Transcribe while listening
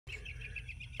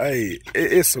Hey,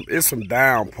 it's some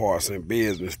down parts in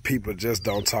business people just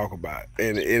don't talk about,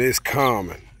 and it's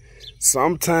common.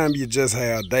 Sometimes you just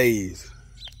have days.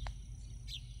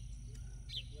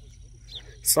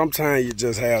 Sometimes you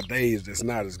just have days that's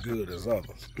not as good as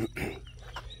others.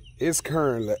 It's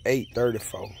currently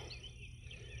 8:34.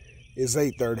 It's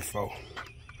 8:34.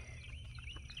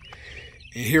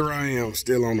 And here I am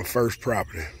still on the first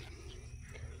property.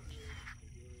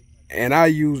 And I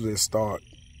usually start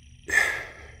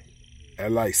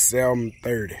at like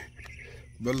 7:30.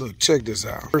 But look, check this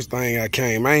out. First thing I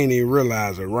ain't even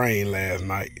realize it rained last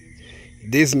night.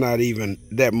 This not even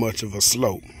that much of a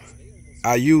slope.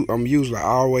 I'm usually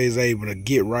always able to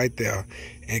get right there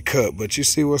and cut. But you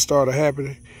see what started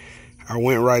happening? I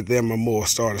went right there, my mower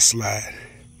started sliding.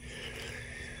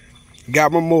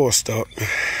 Got my mower stuck.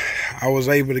 I was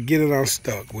able to get it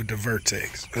unstuck with the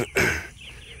Vertex.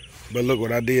 But look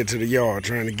what I did to the yard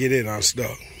trying to get it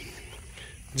unstuck.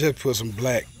 Just put some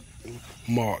black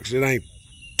marks. It ain't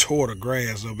tore the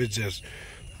grass up, it's just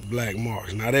black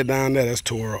marks. Now that down there, that's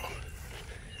tore up.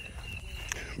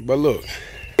 But look,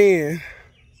 and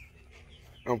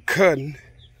I'm cutting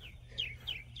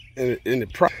in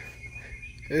it's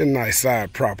a nice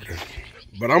side property.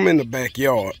 But I'm in the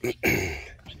backyard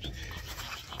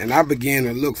and I began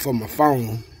to look for my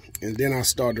phone, and then I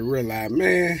started to realize,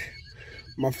 man,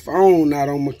 my phone not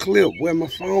on my clip. Where my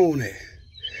phone at?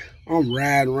 I'm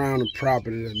riding around the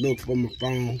property to look for my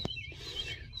phone.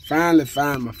 Finally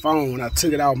find my phone. I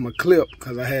took it off my clip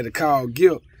because I had to call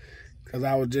Gip, because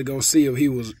I was just going to see if he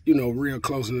was, real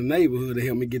close in the neighborhood to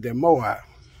help me get that mower out.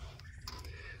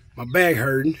 My back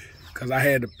hurting because I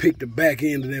had to pick the back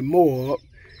end of that mower up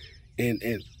and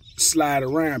slide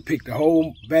around, pick the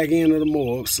whole back end of the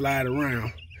mower up, slide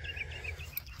around.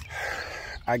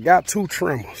 I got 2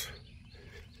 trimmers.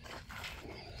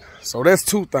 So that's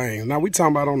 2 things. Now we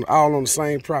talking about all on the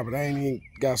same property. I ain't even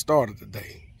got started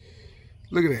today.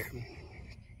 Look at that.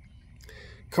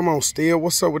 Come on, Steel.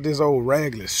 What's up with this old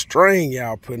raggedy string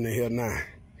y'all putting in here now?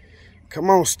 Come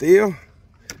on, Steel.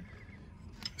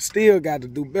 Steel got to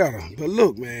do better. But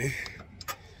look, man.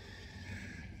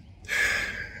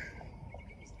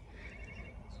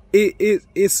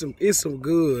 It's some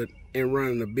good in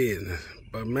running a business.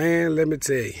 But man, let me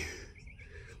tell you,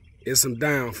 it's some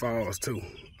downfalls too.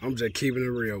 I'm just keeping it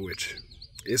real with you.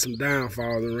 It's some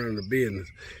downfalls in running the business.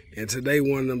 And today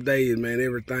one of them days, man,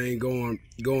 everything going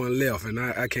left, and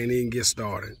I can't even get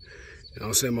started. You know what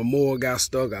I'm saying? My mower got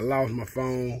stuck, I lost my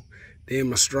phone,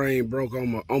 then my string broke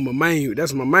on my main,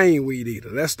 that's my main weed eater.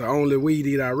 That's the only weed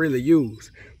eater I really use.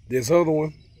 This other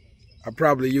one, I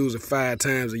probably use it 5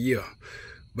 times a year.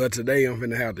 But today I'm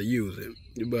finna have to use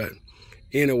it. But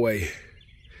anyway,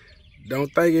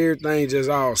 don't think everything just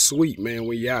all sweet, man,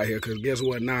 when you out here. Because guess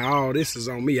what? Now all this is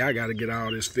on me. I got to get all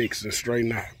this fixed and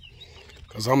straightened out.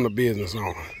 Because I'm the business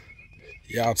owner.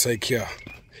 Y'all take care.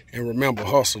 And remember,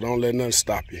 hustle. Don't let nothing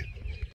stop you.